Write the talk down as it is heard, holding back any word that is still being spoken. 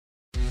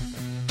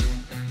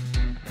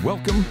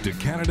Welcome to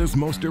Canada's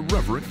most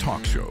irreverent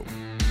talk show.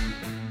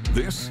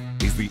 This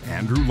is The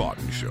Andrew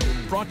Lawton Show,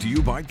 brought to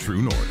you by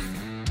True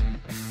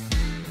North.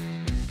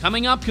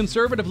 Coming up,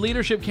 Conservative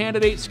leadership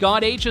candidate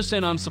Scott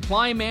Aitchison on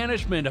supply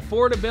management,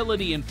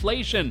 affordability,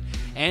 inflation,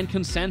 and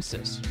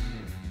consensus.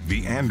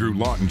 The Andrew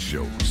Lawton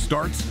Show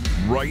starts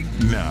right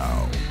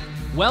now.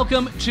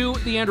 Welcome to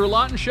The Andrew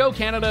Lawton Show,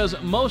 Canada's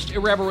most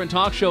irreverent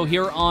talk show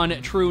here on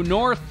True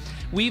North.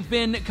 We've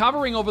been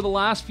covering over the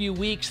last few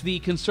weeks the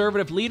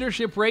Conservative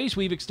leadership race.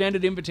 We've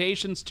extended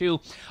invitations to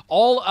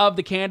all of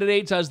the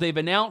candidates as they've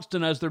announced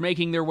and as they're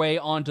making their way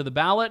onto the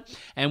ballot.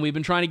 And we've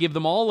been trying to give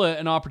them all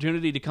an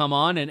opportunity to come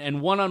on and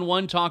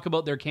one-on-one talk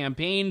about their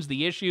campaigns,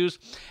 the issues,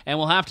 and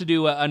we'll have to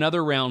do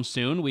another round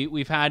soon.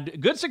 We've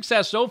had good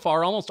success so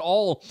far, almost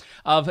all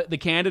of the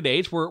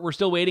candidates. We're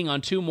still waiting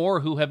on two more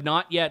who have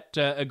not yet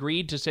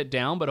agreed to sit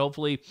down, but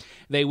hopefully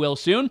they will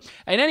soon.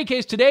 In any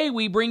case, today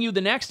we bring you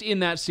the next in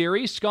that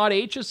series, Scott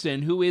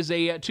Aitchison, who is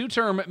a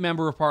two-term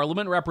member of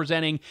Parliament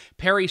representing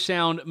Parry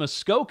Sound,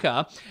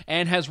 Muskoka,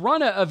 and has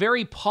run a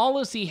very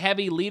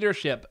policy-heavy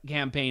leadership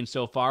campaign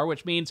so far,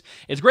 which means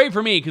it's great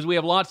for me because we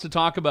have lots to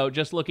talk about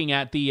just looking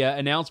at the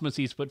announcements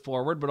he's put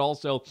forward, but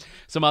also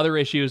some other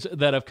issues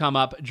that have come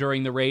up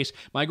during the race.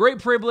 My great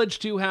privilege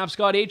to have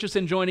Scott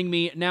Aitchison joining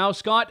me now.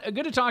 Scott,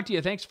 good to talk to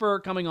you. Thanks for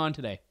coming on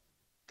today.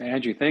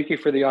 Andrew, thank you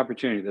for the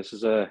opportunity. This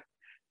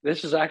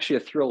is actually a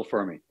thrill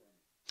for me.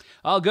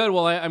 Oh, good.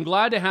 Well, I'm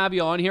glad to have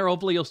you on here.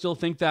 Hopefully, you'll still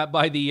think that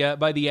by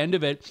the end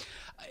of it.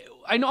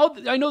 I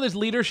know this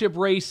leadership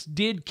race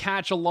did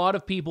catch a lot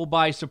of people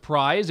by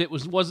surprise. It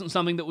wasn't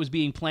something that was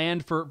being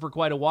planned for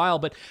quite a while.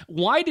 But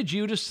why did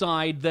you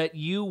decide that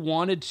you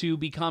wanted to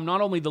become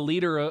not only the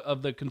leader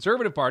of the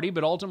Conservative Party,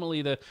 but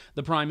ultimately the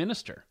Prime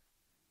Minister?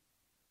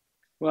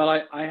 Well,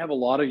 I have a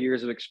lot of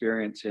years of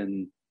experience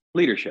in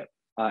leadership.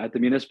 At the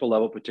municipal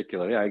level,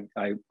 particularly,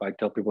 I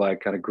tell people I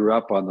kind of grew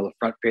up on the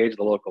front page of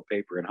the local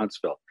paper in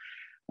Huntsville.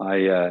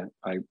 I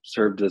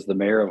served as the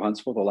mayor of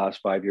Huntsville the last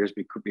 5 years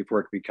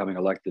before becoming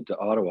elected to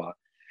Ottawa.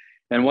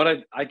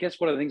 And I guess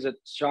one of the things that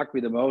shocked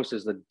me the most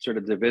is the sort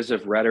of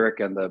divisive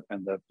rhetoric and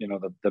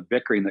the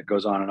bickering that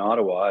goes on in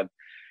Ottawa. And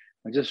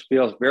I just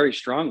feel very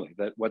strongly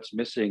that what's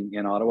missing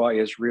in Ottawa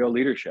is real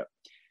leadership.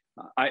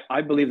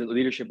 I believe that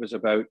leadership is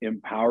about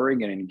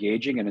empowering and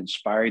engaging and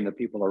inspiring the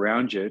people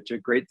around you to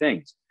great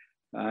things.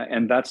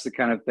 And that's the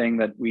kind of thing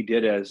that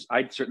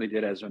I certainly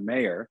did as a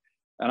mayor.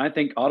 And I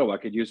think Ottawa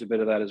could use a bit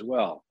of that as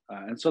well.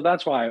 And so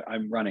that's why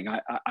I'm running.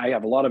 I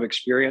have a lot of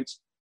experience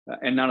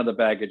and none of the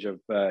baggage of,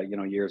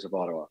 years of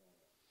Ottawa.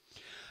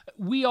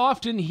 We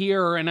often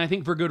hear, and I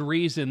think for good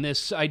reason,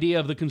 this idea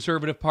of the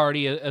Conservative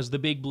Party as the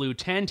big blue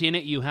tent. In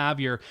it, you have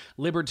your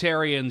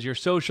libertarians, your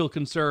social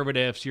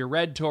conservatives, your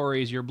red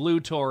Tories, your blue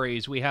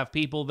Tories. We have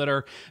people that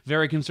are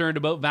very concerned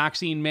about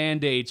vaccine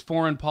mandates,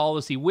 foreign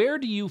policy. Where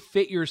do you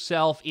fit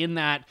yourself in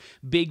that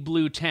big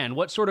blue tent?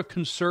 What sort of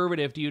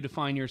conservative do you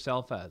define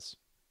yourself as?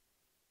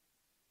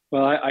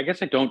 Well, I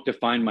guess I don't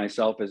define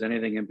myself as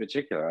anything in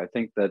particular. I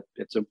think that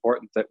it's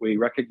important that we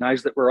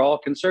recognize that we're all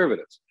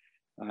conservatives.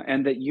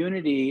 And that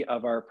unity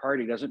of our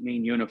party doesn't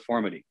mean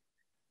uniformity,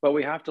 but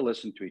we have to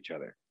listen to each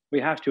other. We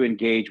have to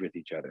engage with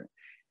each other.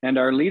 And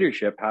our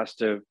leadership has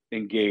to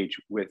engage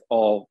with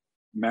all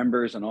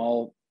members and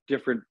all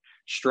different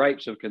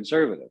stripes of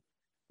conservative.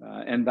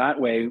 And that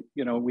way,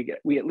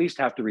 we at least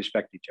have to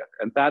respect each other.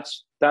 And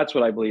that's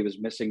what I believe is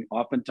missing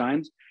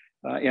oftentimes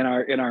in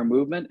our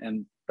movement.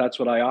 And that's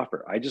what I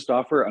offer. I just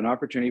offer an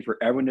opportunity for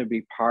everyone to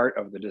be part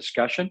of the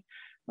discussion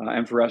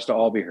and for us to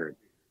all be heard.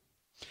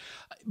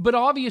 But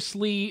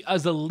obviously,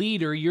 as a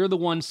leader, you're the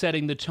one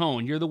setting the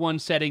tone. You're the one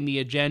setting the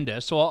agenda.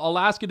 So I'll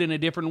ask it in a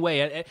different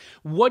way.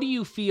 What do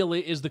you feel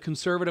is the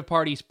Conservative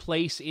Party's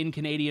place in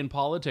Canadian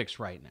politics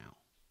right now?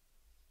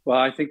 Well,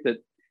 I think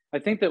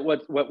that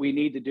what we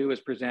need to do is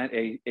present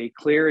a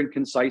clear and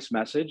concise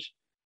message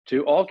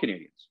to all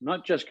Canadians,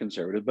 not just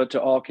Conservatives, but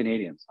to all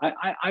Canadians.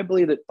 I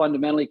believe that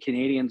fundamentally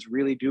Canadians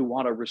really do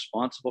want a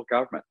responsible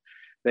government.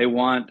 They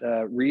want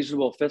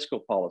reasonable fiscal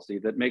policy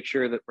that makes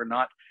sure that we're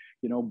not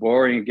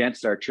borrowing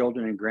against our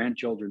children and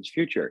grandchildren's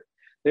future.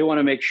 They want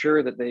to make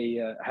sure that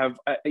they have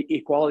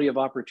equality of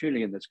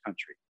opportunity in this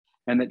country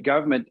and that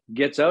government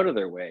gets out of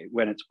their way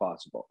when it's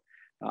possible.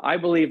 I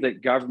believe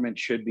that government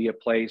should be a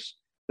place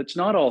that's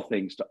not all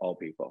things to all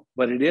people,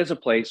 but it is a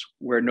place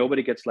where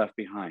nobody gets left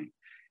behind.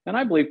 And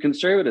I believe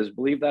Conservatives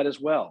believe that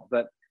as well,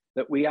 that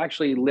we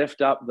actually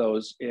lift up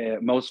those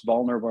most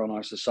vulnerable in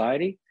our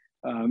society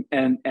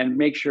and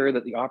make sure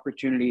that the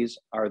opportunities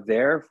are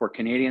there for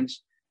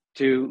Canadians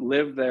to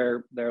live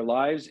their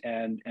lives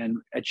and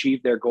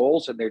achieve their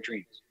goals and their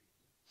dreams.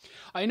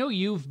 I know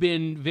you've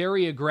been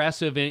very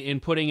aggressive in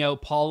putting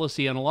out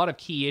policy on a lot of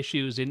key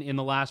issues in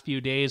the last few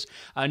days,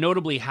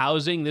 notably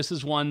housing. This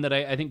is one that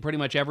I think pretty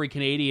much every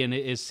Canadian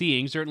is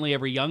seeing, certainly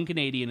every young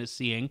Canadian is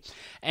seeing.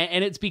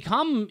 And it's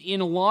become, in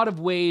a lot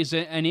of ways,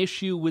 an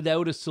issue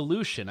without a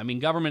solution. I mean,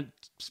 government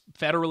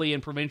federally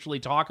and provincially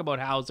talk about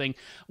housing.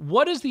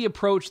 What is the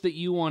approach that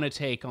you want to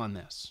take on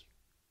this?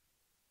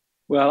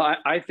 Well,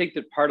 I think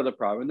that part of the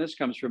problem, and this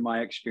comes from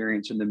my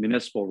experience in the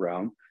municipal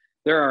realm,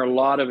 there are a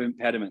lot of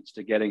impediments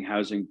to getting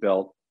housing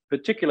built,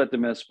 particularly at the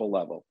municipal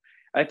level.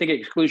 I think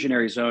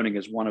exclusionary zoning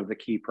is one of the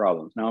key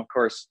problems. Now, of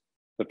course,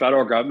 the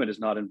federal government is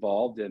not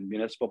involved in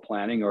municipal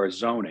planning or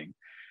zoning,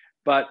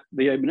 but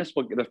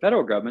the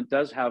federal government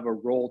does have a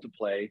role to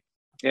play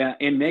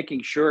in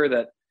making sure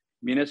that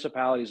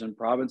municipalities and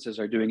provinces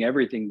are doing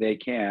everything they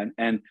can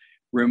and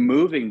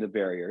removing the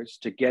barriers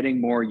to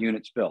getting more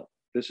units built.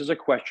 This is a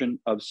question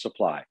of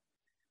supply.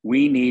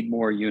 We need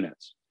more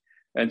units.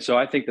 And so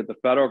I think that the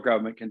federal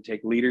government can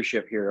take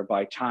leadership here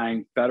by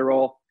tying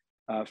federal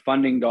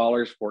funding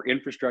dollars for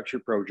infrastructure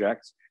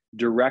projects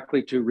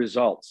directly to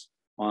results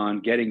on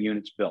getting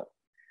units built.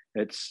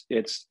 It's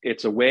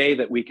a way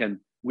that we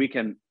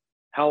can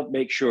help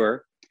make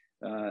sure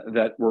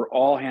that we're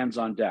all hands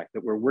on deck,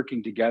 that we're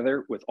working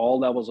together with all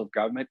levels of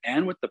government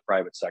and with the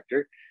private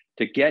sector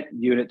to get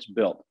units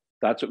built.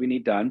 That's what we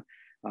need done.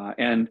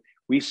 And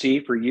we see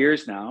for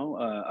years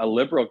now a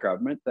Liberal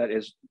government that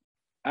is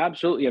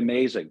absolutely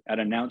amazing at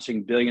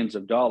announcing billions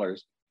of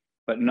dollars,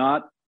 but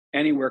not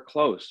anywhere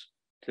close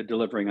to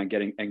delivering on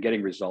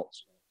getting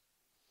results.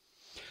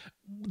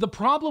 The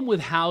problem with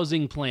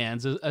housing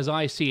plans, as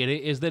I see it,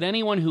 is that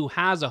anyone who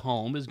has a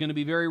home is going to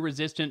be very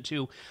resistant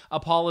to a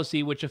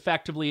policy which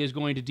effectively is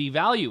going to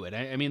devalue it.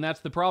 I mean,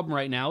 that's the problem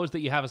right now, is that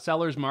you have a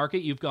seller's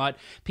market. You've got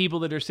people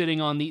that are sitting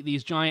on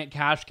these giant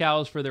cash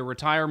cows for their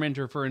retirement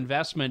or for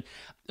investment.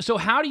 So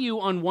how do you,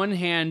 on one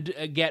hand,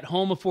 get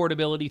home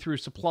affordability through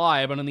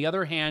supply, but on the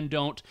other hand,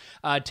 don't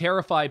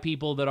terrify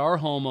people that are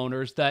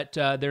homeowners that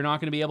they're not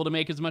going to be able to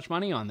make as much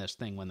money on this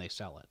thing when they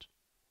sell it?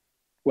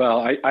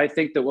 Well, I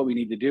think that what we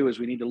need to do is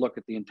we need to look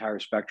at the entire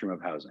spectrum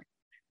of housing.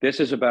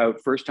 This is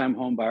about first-time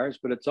home buyers,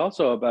 but it's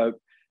also about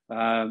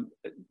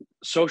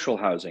social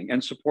housing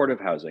and supportive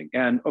housing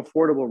and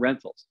affordable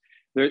rentals.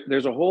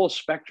 There's a whole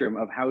spectrum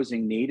of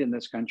housing need in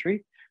this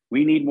country.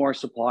 We need more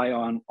supply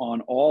on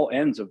all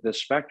ends of this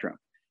spectrum,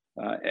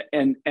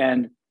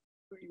 and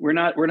we're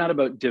not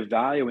about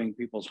devaluing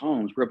people's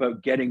homes. We're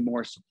about getting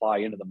more supply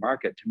into the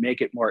market to make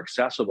it more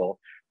accessible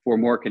for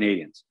more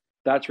Canadians.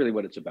 That's really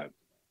what it's about.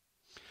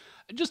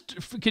 Just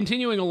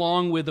continuing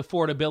along with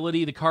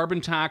affordability, the carbon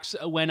tax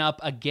went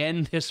up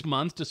again this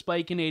month,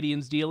 despite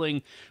Canadians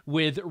dealing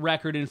with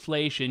record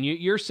inflation.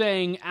 You're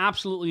saying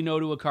absolutely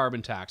no to a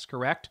carbon tax,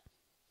 correct?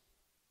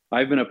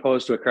 I've been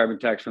opposed to a carbon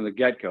tax from the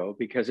get-go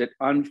because it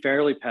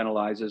unfairly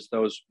penalizes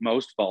those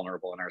most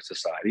vulnerable in our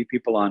society,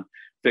 people on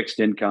fixed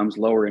incomes,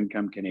 lower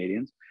income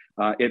Canadians.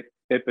 It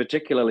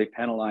particularly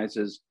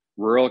penalizes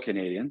rural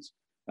Canadians,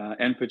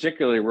 and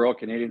particularly rural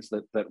Canadians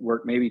that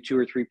work maybe 2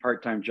 or 3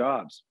 part-time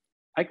jobs.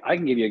 I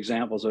can give you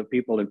examples of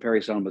people in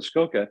Parry Sound,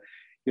 Muskoka,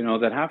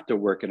 that have to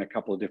work in a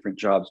couple of different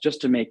jobs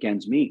just to make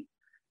ends meet.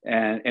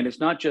 And it's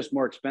not just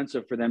more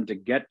expensive for them to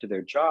get to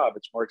their job,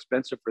 it's more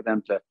expensive for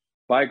them to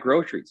buy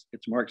groceries.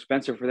 It's more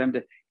expensive for them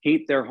to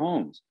heat their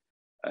homes.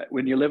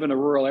 When you live in a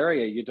rural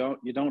area, you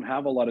don't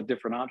have a lot of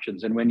different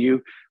options. And when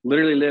you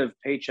literally live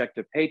paycheck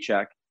to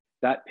paycheck,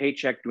 that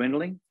paycheck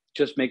dwindling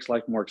just makes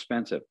life more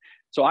expensive.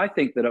 So I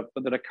think that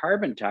a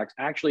carbon tax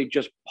actually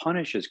just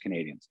punishes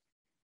Canadians.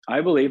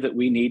 I believe that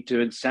we need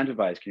to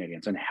incentivize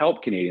Canadians and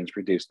help Canadians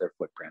reduce their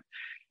footprint.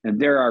 And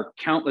there are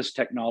countless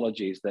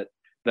technologies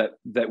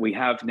that we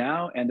have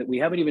now and that we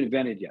haven't even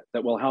invented yet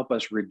that will help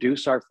us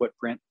reduce our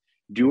footprint,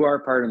 do our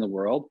part in the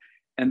world,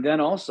 and then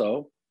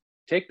also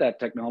take that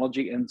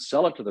technology and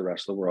sell it to the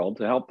rest of the world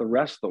to help the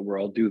rest of the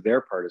world do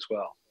their part as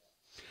well.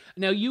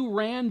 Now, you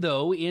ran,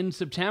 though, in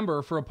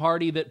September for a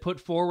party that put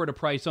forward a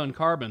price on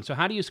carbon. So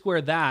how do you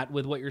square that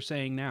with what you're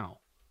saying now?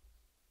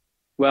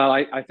 Well,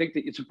 I think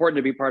that it's important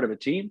to be part of a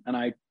team, and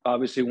I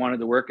obviously wanted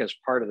to work as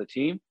part of the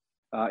team.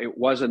 It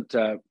wasn't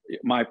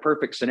my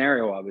perfect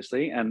scenario,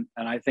 obviously, and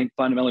I think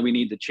fundamentally we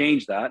need to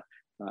change that,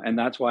 and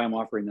that's why I'm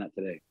offering that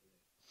today.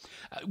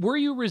 Were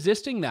you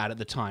resisting that at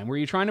the time? Were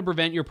you trying to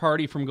prevent your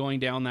party from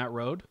going down that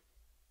road?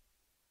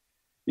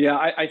 Yeah,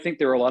 I think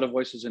there were a lot of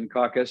voices in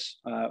caucus.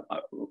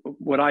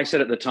 What I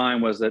said at the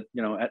time was that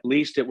at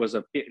least it was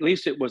a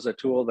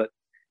tool that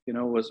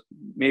was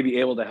maybe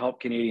able to help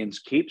Canadians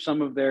keep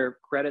some of their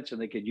credits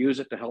and they could use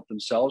it to help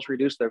themselves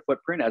reduce their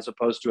footprint, as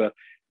opposed to a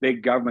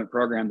big government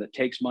program that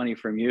takes money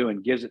from you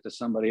and gives it to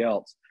somebody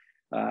else.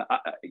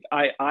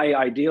 I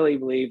ideally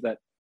believe that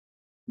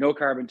no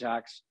carbon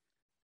tax,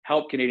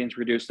 help Canadians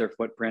reduce their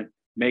footprint,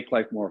 make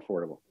life more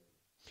affordable.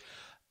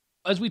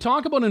 As we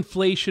talk about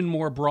inflation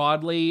more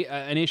broadly,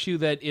 an issue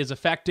that is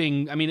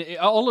affecting,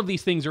 all of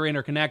these things are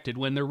interconnected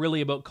when they're really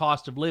about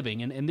cost of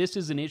living. And this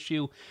is an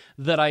issue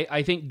that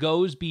I think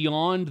goes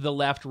beyond the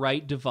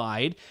left-right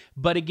divide.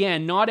 But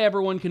again, not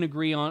everyone can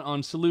agree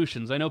on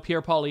solutions. I know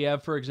Pierre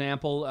Poilievre, for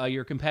example,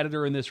 your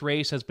competitor in this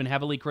race, has been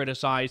heavily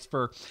criticized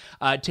for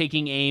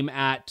taking aim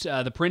at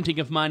the printing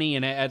of money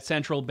and at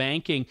central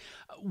banking.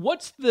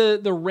 What's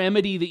the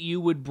remedy that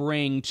you would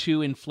bring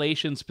to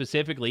inflation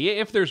specifically,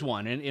 if there's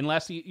one? And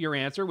unless your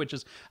answer, which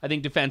is, I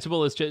think,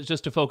 defensible, is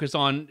just to focus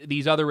on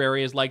these other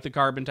areas like the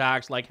carbon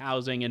tax, like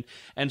housing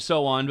and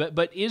so on.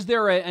 But is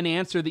there an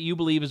answer that you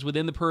believe is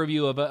within the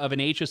purview of an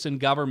Aitchison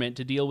government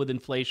to deal with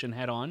inflation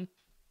head on?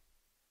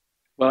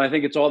 Well, I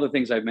think it's all the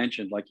things I've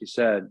mentioned, like you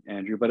said,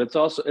 Andrew, but it's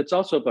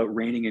also about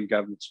reining in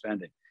government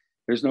spending.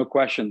 There's no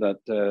question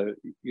that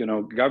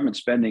government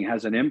spending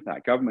has an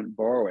impact. Government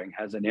borrowing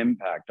has an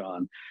impact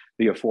on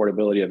the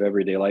affordability of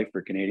everyday life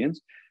for Canadians,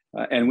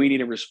 and we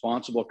need a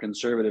responsible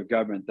conservative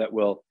government that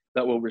will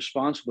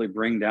responsibly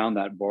bring down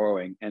that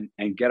borrowing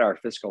and get our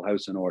fiscal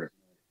house in order.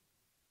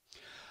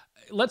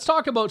 Let's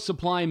talk about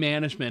supply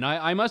management.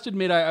 I must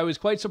admit, I was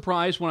quite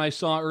surprised when I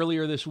saw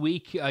earlier this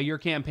week your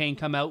campaign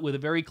come out with a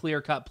very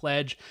clear-cut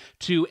pledge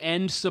to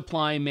end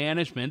supply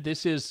management.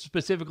 This is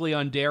specifically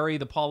on dairy,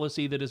 the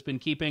policy that has been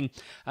keeping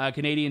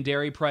Canadian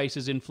dairy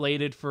prices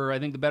inflated for, I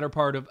think, the better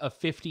part of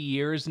 50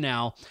 years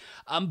now.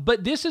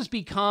 But this has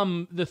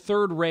become the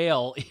third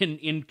rail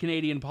in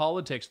Canadian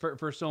politics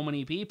for so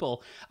many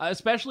people,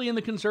 especially in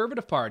the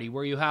Conservative Party,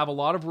 where you have a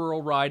lot of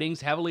rural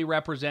ridings heavily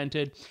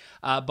represented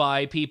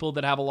by people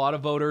that have a lot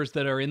of voters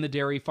that are in the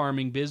dairy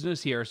farming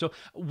business here. So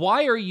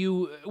why are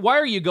you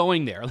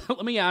going there?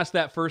 Let me ask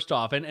that first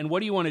off. And what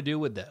do you want to do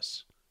with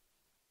this?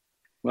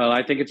 Well,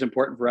 I think it's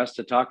important for us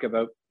to talk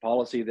about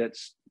policy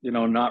that's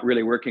not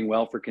really working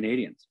well for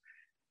Canadians.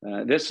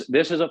 This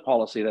is a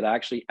policy that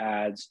actually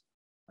adds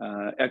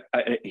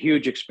a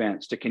huge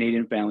expense to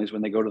Canadian families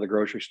when they go to the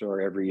grocery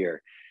store every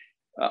year,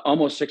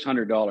 almost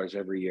 $600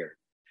 every year.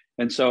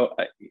 And so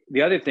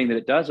the other thing that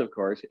it does, of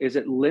course, is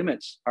it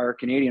limits our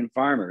Canadian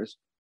farmers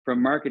from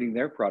marketing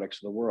their products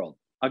to the world.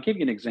 I'll give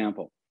you an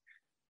example.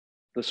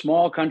 The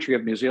small country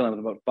of New Zealand,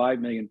 with about 5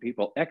 million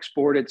people,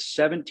 exported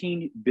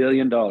 $17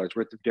 billion worth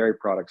of dairy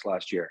products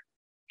last year.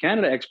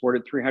 Canada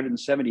exported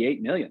 378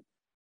 million,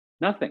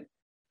 nothing.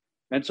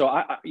 And so,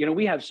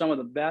 we have some of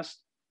the best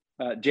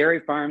dairy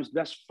farms,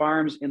 best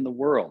farms in the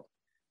world.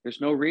 There's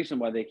no reason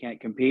why they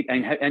can't compete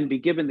and be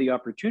given the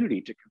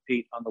opportunity to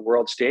compete on the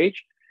world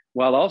stage,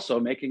 while also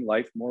making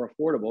life more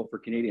affordable for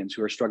Canadians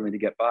who are struggling to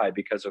get by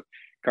because of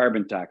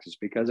carbon taxes,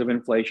 because of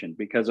inflation,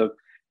 because of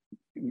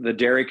the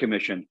Dairy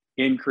Commission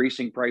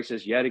increasing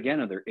prices yet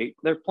again.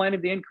 They're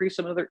planning to increase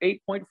another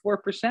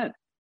 8.4%.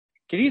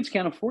 Canadians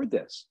can't afford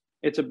this.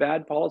 It's a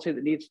bad policy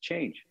that needs to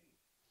change.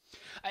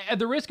 At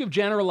the risk of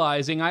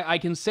generalizing, I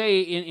can say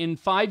in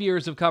 5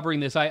 years of covering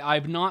this,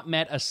 I've not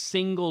met a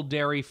single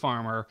dairy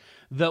farmer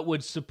that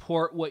would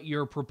support what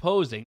you're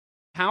proposing.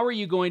 How are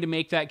you going to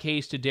make that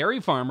case to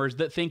dairy farmers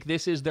that think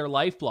this is their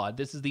lifeblood?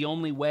 This is the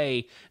only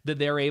way that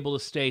they're able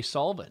to stay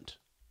solvent?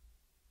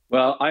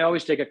 Well, I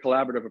always take a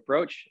collaborative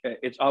approach.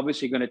 It's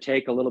obviously going to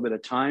take a little bit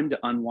of time to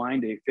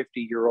unwind a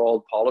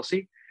 50-year-old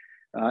policy.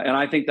 And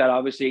I think that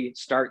obviously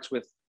starts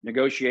with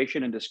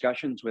negotiation and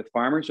discussions with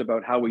farmers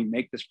about how we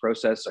make this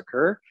process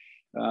occur.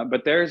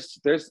 But there's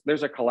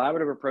a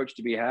collaborative approach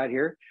to be had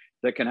here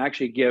that can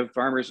actually give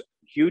farmers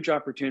huge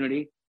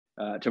opportunity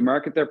to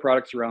market their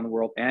products around the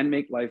world and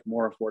make life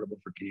more affordable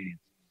for Canadians.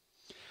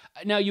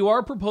 Now, you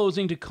are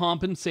proposing to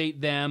compensate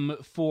them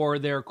for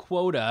their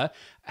quota.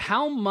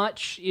 How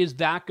much is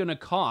that going to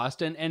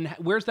cost, and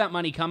where's that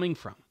money coming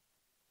from?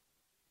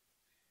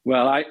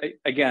 Well,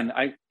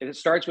 it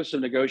starts with some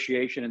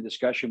negotiation and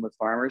discussion with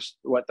farmers,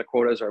 what the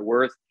quotas are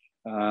worth,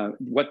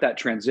 what that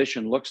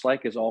transition looks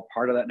like is all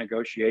part of that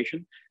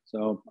negotiation.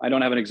 So I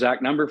don't have an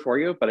exact number for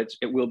you, but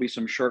it will be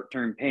some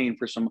short-term pain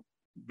for some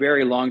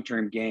very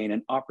long-term gain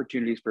and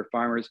opportunities for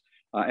farmers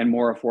and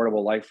more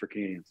affordable life for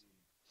Canadians.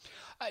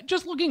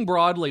 Just looking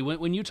broadly,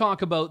 when you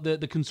talk about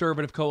the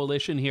Conservative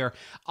coalition here,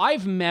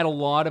 I've met a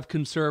lot of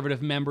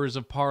Conservative members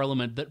of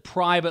Parliament that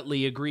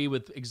privately agree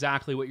with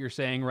exactly what you're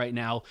saying right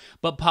now,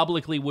 but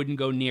publicly wouldn't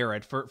go near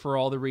it for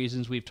all the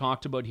reasons we've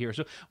talked about here.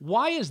 So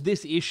why is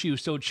this issue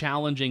so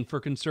challenging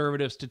for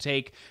Conservatives to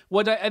take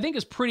what I think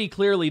is pretty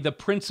clearly the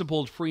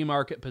principled free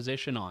market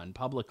position on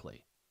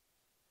publicly?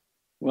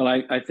 Well,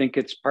 I think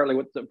it's partly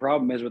what the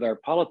problem is with our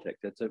politics.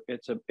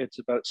 It's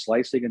about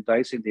slicing and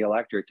dicing the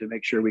electorate to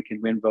make sure we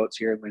can win votes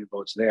here and win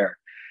votes there.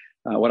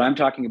 What I'm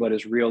talking about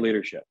is real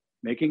leadership,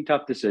 making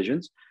tough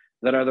decisions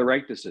that are the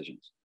right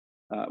decisions,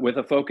 with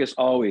a focus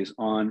always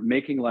on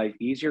making life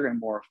easier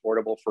and more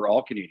affordable for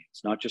all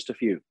Canadians, not just a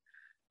few.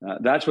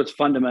 That's what's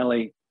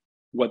fundamentally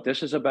what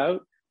this is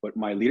about, what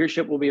my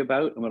leadership will be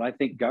about, and what I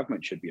think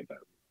government should be about.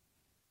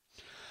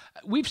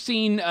 We've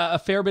seen a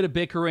fair bit of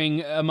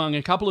bickering among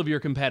a couple of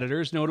your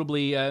competitors,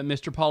 notably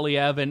Mr.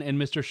 Poilievre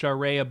and Mr.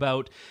 Charest,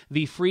 about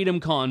the Freedom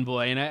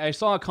Convoy. And I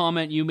saw a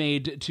comment you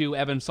made to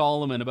Evan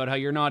Solomon about how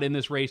you're not in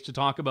this race to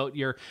talk about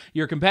your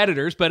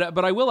competitors,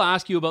 but I will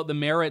ask you about the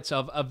merits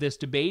of this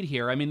debate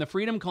here. I mean, the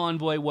Freedom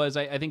Convoy was,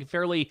 I think, a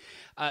fairly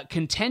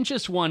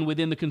contentious one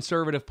within the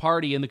Conservative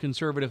Party and the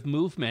Conservative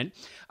movement.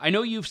 I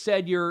know you've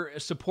said you're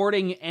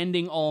supporting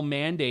ending all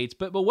mandates,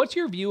 but what's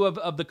your view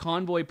of the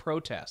convoy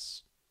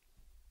protests?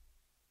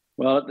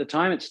 Well, at the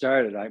time it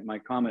started, my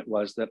comment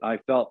was that I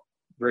felt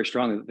very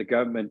strongly that the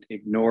government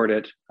ignored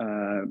it.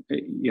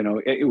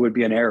 It would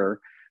be an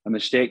error, a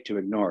mistake to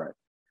ignore it.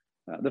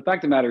 The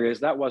fact of the matter is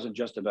that wasn't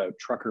just about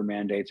trucker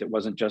mandates. It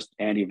wasn't just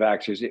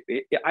anti-vaxxers.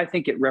 I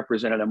think it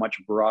represented a much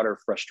broader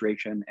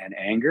frustration and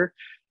anger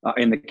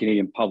in the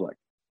Canadian public.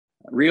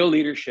 Real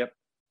leadership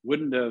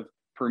wouldn't have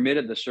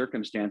permitted the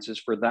circumstances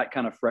for that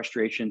kind of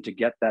frustration to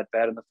get that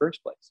bad in the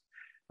first place.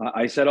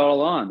 I said all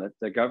along that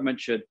the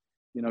government should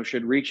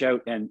reach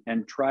out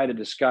and try to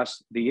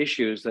discuss the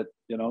issues that,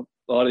 a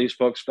lot of these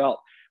folks felt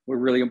were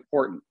really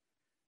important.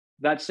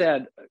 That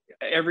said,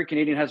 every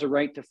Canadian has a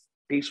right to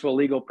peaceful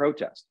legal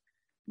protest,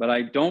 but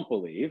I don't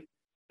believe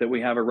that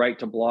we have a right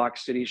to block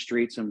city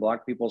streets and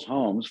block people's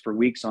homes for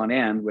weeks on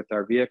end with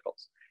our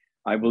vehicles.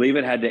 I believe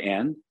it had to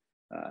end.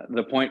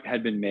 The point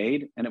had been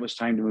made, and it was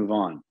time to move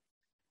on.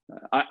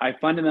 I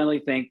fundamentally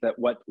think that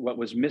what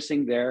was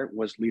missing there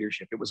was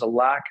leadership. It was a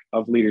lack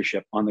of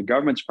leadership on the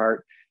government's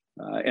part.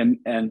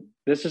 And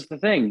this is the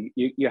thing.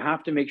 You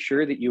have to make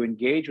sure that you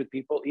engage with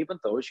people, even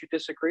those you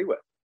disagree with.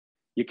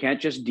 You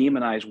can't just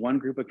demonize one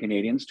group of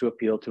Canadians to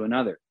appeal to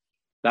another.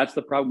 That's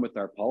the problem with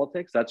our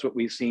politics. That's what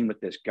we've seen with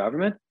this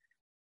government.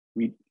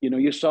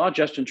 You saw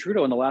Justin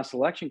Trudeau in the last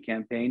election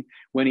campaign,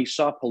 when he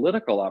saw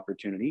political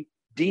opportunity,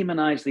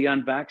 demonize the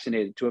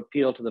unvaccinated to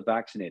appeal to the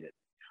vaccinated.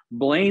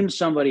 Blame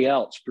somebody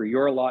else for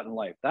your lot in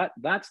life.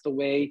 That's the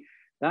way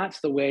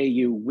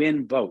you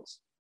win votes.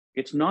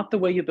 It's not the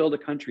way you build a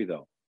country,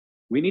 though.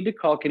 We need to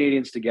call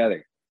Canadians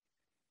together.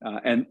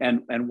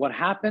 And what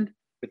happened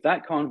with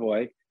that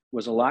convoy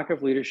was a lack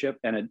of leadership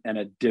and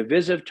a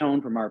divisive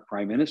tone from our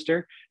Prime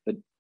Minister that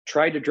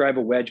tried to drive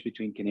a wedge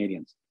between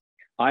Canadians.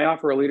 I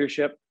offer a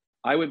leadership.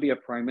 I would be a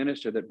Prime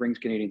Minister that brings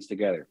Canadians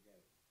together.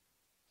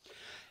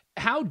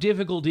 How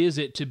difficult is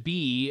it to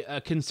be a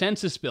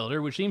consensus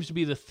builder, which seems to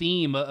be the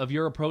theme of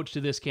your approach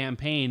to this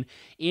campaign,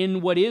 in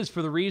what is,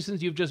 for the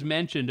reasons you've just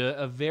mentioned,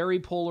 a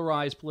very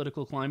polarized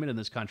political climate in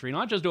this country,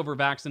 not just over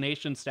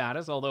vaccination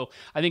status, although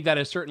I think that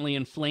has certainly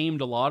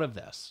inflamed a lot of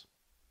this?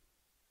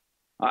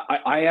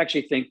 I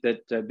actually think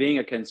that being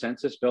a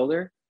consensus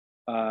builder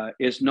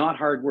is not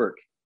hard work,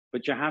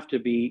 but you have to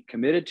be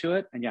committed to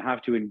it, and you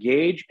have to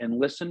engage and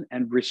listen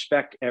and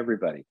respect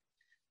everybody.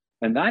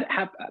 And that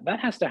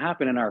has to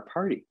happen in our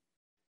party.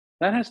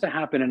 That has to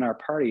happen in our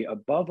party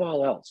above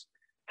all else.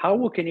 How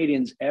will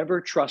Canadians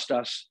ever trust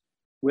us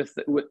with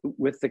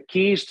the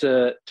keys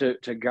to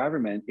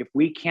government if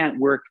we can't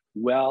work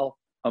well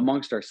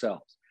amongst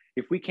ourselves?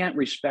 If we can't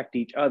respect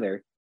each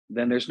other,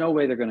 then there's no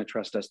way they're going to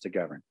trust us to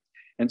govern.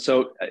 And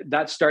so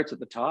that starts at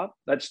the top.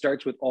 That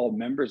starts with all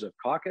members of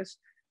caucus,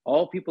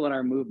 all people in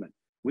our movement.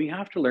 We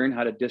have to learn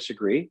how to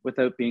disagree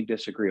without being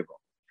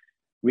disagreeable.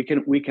 We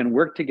can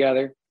work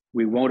together.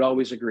 We won't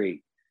always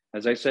agree.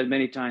 As I said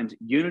many times,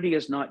 unity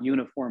is not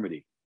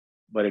uniformity,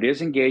 but it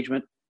is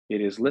engagement, it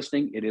is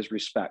listening, it is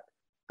respect.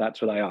 That's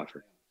what I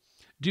offer.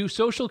 Do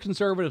social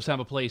conservatives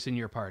have a place in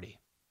your party?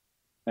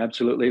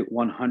 Absolutely,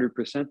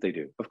 100% they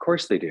do. Of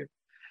course they do.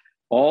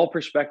 All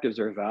perspectives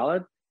are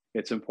valid.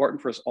 It's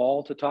important for us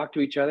all to talk to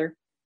each other.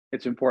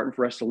 It's important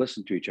for us to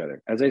listen to each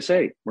other. As I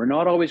say, we're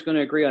not always going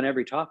to agree on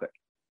every topic,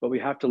 but we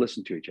have to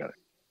listen to each other.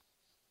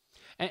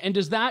 And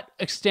does that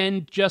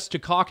extend just to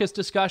caucus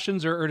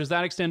discussions, or does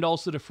that extend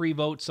also to free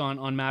votes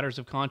on matters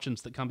of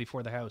conscience that come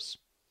before the House?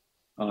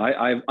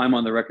 I'm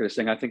on the record as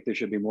saying I think there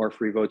should be more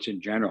free votes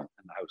in general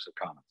in the House of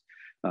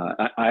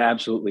Commons. I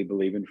absolutely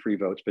believe in free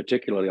votes,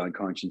 particularly on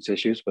conscience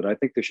issues, but I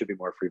think there should be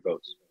more free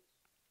votes.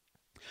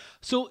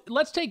 So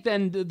let's take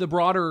then the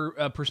broader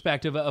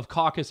perspective of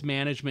caucus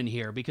management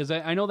here, because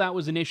I know that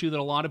was an issue that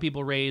a lot of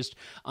people raised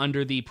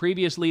under the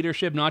previous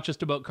leadership, not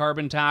just about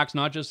carbon tax,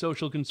 not just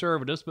social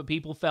conservatives, but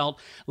people felt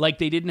like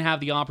they didn't have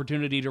the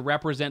opportunity to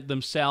represent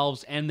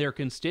themselves and their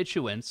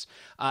constituents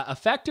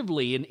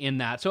effectively in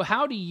that. So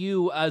how do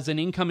you, as an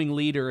incoming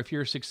leader, if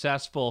you're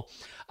successful,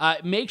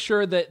 make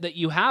sure that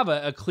you have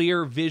a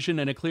clear vision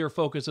and a clear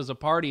focus as a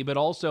party, but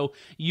also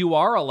you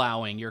are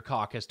allowing your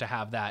caucus to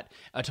have that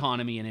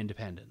autonomy and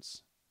independence?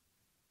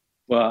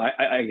 Well,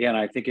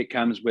 I think it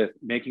comes with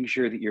making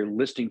sure that you're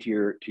listening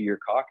to your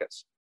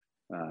caucus.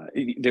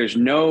 There's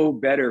no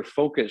better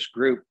focus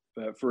group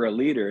for a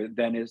leader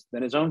than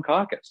his own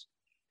caucus.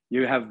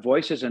 You have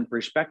voices and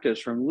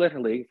perspectives from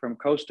literally from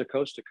coast to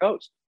coast to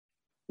coast.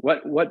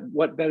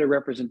 What better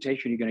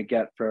representation are you going to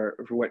get for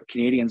what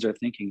Canadians are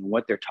thinking and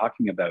what they're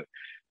talking about?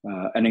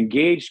 An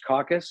engaged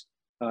caucus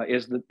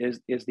is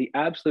the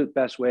absolute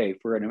best way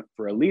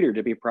for a leader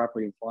to be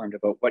properly informed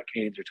about what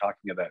Canadians are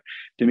talking about.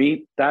 To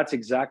me, that's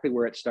exactly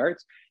where it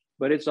starts.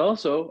 But it's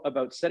also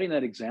about setting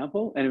that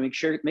example and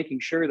making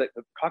sure that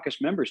the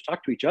caucus members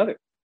talk to each other.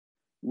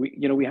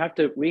 We have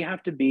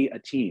to be a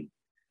team,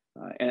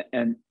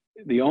 and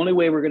the only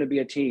way we're going to be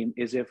a team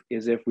is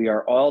if we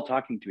are all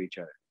talking to each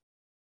other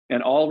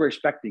and all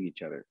respecting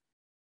each other.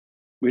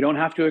 We don't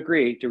have to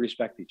agree to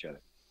respect each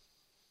other.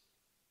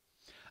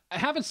 I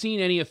haven't seen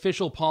any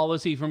official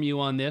policy from you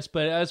on this,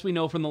 but as we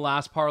know from the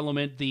last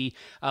Parliament, the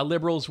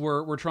Liberals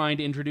were trying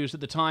to introduce at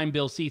the time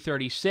Bill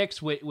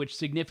C-36, which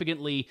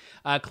significantly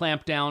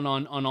clamped down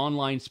on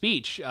online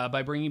speech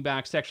by bringing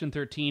back Section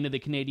 13 of the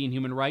Canadian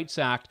Human Rights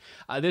Act.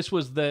 This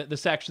was the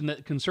section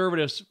that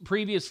Conservatives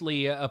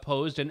previously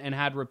opposed and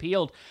had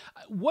repealed.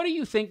 What do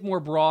you think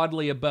more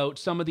broadly about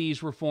some of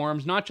these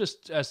reforms, not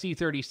just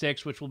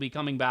C-36, which will be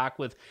coming back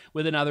with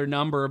another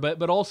number,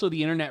 but also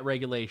the internet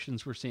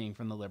regulations we're seeing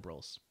from the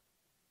Liberals?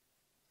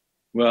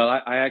 Well,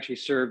 I actually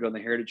served on the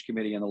Heritage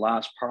Committee in the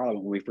last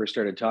Parliament when we first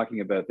started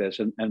talking about this,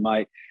 and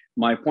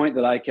my point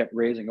that I kept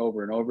raising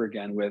over and over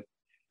again with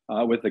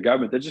the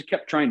government that just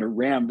kept trying to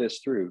ram this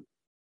through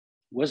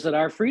was that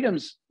our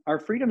freedoms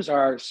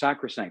are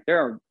sacrosanct.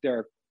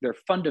 They're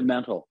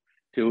fundamental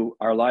to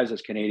our lives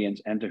as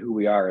Canadians and to who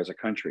we are as a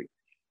country,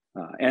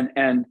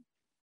 and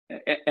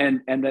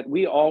that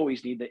we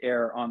always need to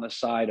err on the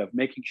side of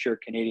making sure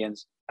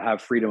Canadians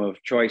have freedom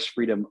of choice,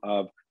 freedom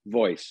of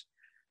voice.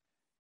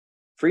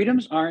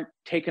 Freedoms aren't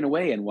taken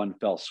away in one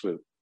fell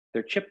swoop.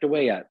 They're chipped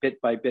away at bit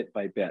by bit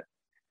by bit.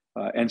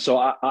 And so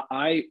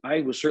I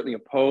was certainly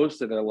opposed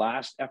to their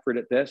last effort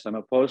at this. I'm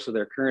opposed to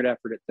their current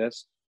effort at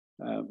this.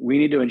 We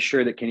need to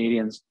ensure that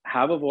Canadians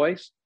have a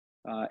voice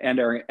and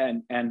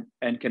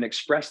can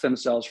express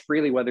themselves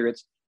freely, whether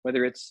it's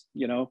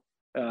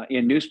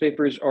in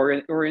newspapers or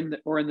in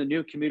the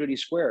new community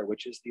square,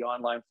 which is the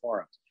online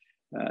forums.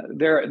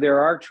 There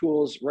are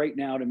tools right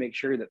now to make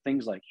sure that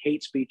things like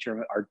hate speech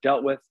are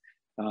dealt with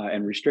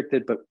and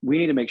restricted, but we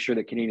need to make sure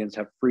that Canadians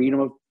have freedom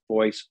of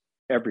voice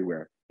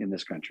everywhere in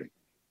this country.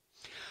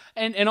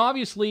 And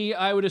obviously,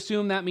 I would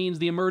assume that means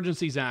the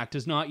Emergencies Act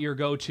is not your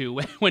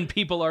go-to when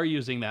people are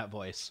using that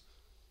voice.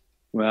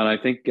 Well, I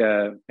think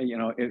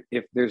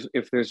if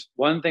there's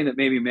one thing that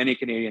maybe many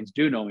Canadians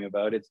do know me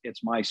about,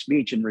 it's my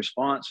speech in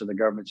response to the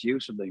government's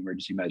use of the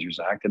Emergency Measures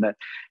Act, and that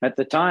at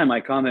the time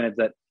I commented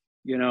that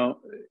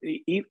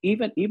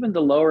even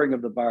the lowering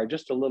of the bar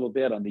just a little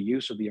bit on the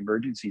use of the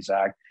Emergencies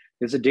Act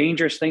is a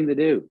dangerous thing to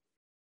do.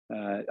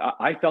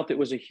 I felt it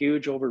was a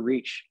huge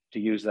overreach to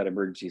use that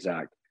Emergencies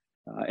Act.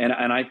 And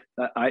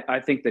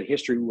I think that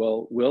history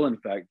will in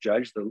fact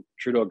judge the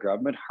Trudeau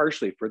government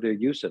harshly for their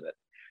use of it.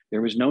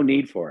 There was no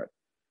need for it.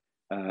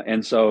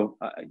 And so,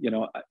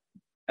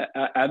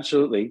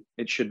 absolutely,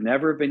 it should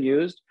never have been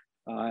used.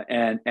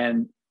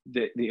 And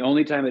the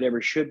only time it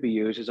ever should be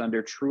used is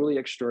under truly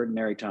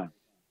extraordinary times.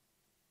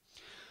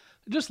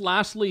 Just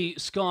lastly,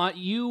 Scott,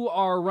 you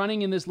are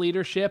running in this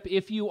leadership.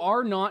 If you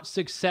are not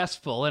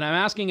successful, and I'm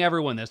asking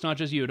everyone this, not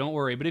just you, don't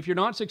worry, but if you're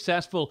not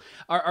successful,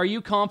 are you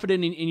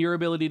confident in your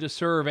ability to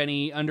serve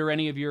under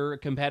any of your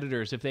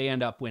competitors if they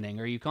end up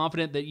winning? Are you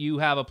confident that you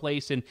have a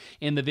place in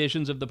the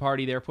visions of the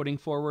party they're putting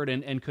forward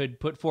and could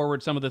put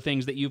forward some of the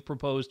things that you've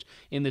proposed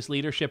in this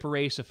leadership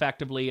race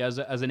effectively as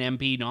an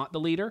MP, not the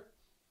leader?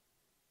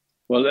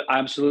 Well,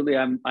 absolutely.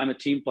 I'm a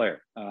team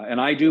player,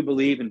 and I do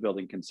believe in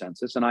building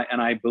consensus, and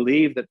I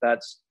believe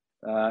that's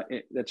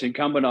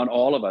incumbent on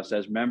all of us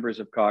as members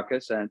of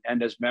caucus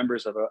and as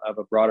members of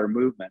a broader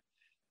movement.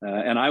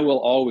 And I will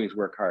always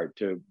work hard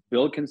to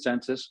build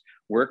consensus,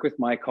 work with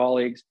my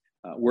colleagues,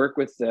 work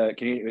with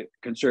Canadian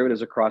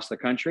Conservatives across the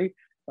country.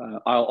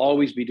 I'll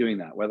always be doing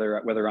that,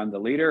 whether I'm the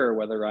leader or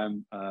whether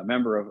I'm a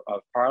member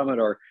of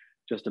Parliament or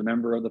just a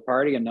member of the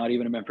party and not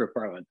even a member of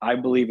Parliament. I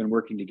believe in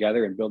working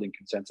together and building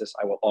consensus.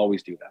 I will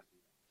always do that.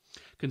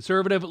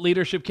 Conservative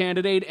leadership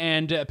candidate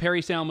and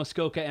Parry Sound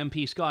Muskoka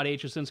MP Scott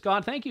Aitchison.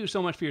 Scott, thank you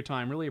so much for your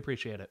time. Really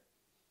appreciate it.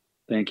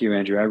 Thank you,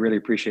 Andrew. I really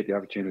appreciate the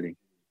opportunity.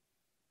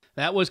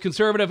 That was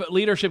Conservative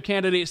leadership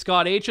candidate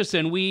Scott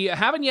Aitchison. We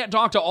haven't yet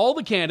talked to all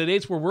the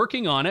candidates. We're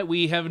working on it.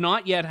 We have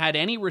not yet had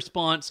any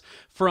response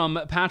from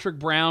Patrick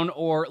Brown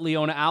or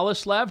Leona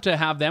Alislev to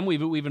have them.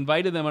 We've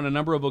invited them on a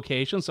number of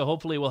occasions, so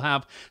hopefully we'll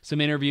have some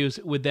interviews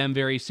with them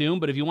very soon.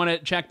 But if you want to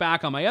check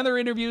back on my other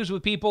interviews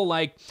with people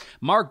like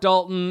Mark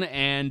Dalton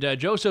and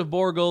Joseph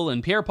Borgel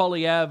and Pierre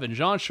Poilievre and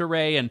Jean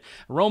Charest and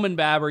Roman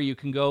Baber, you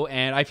can go,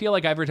 and I feel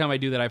like every time I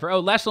do that,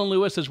 Leslyn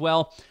Lewis as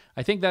well.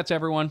 I think that's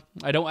everyone.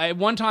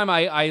 One time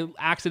I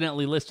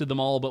accidentally listed them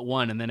all but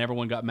one, and then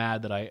everyone got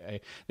mad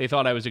that they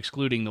thought I was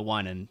excluding the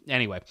one. And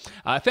anyway,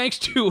 thanks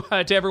to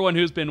everyone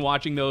who's been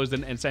watching those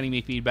and sending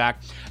me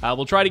feedback.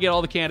 We'll try to get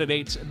all the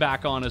candidates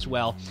back on as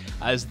well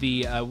as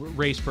the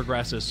race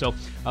progresses. So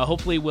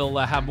hopefully we'll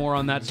have more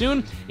on that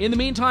soon. In the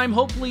meantime,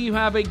 hopefully you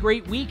have a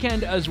great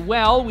weekend as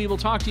well. We will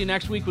talk to you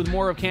next week with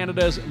more of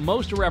Canada's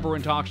most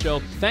irreverent talk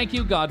show. Thank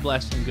you, God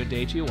bless, and good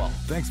day to you all.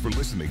 Thanks for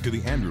listening to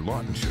The Andrew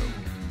Lawton Show.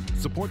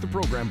 Support the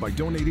program by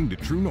donating to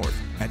True North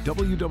at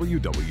www.tnc.news.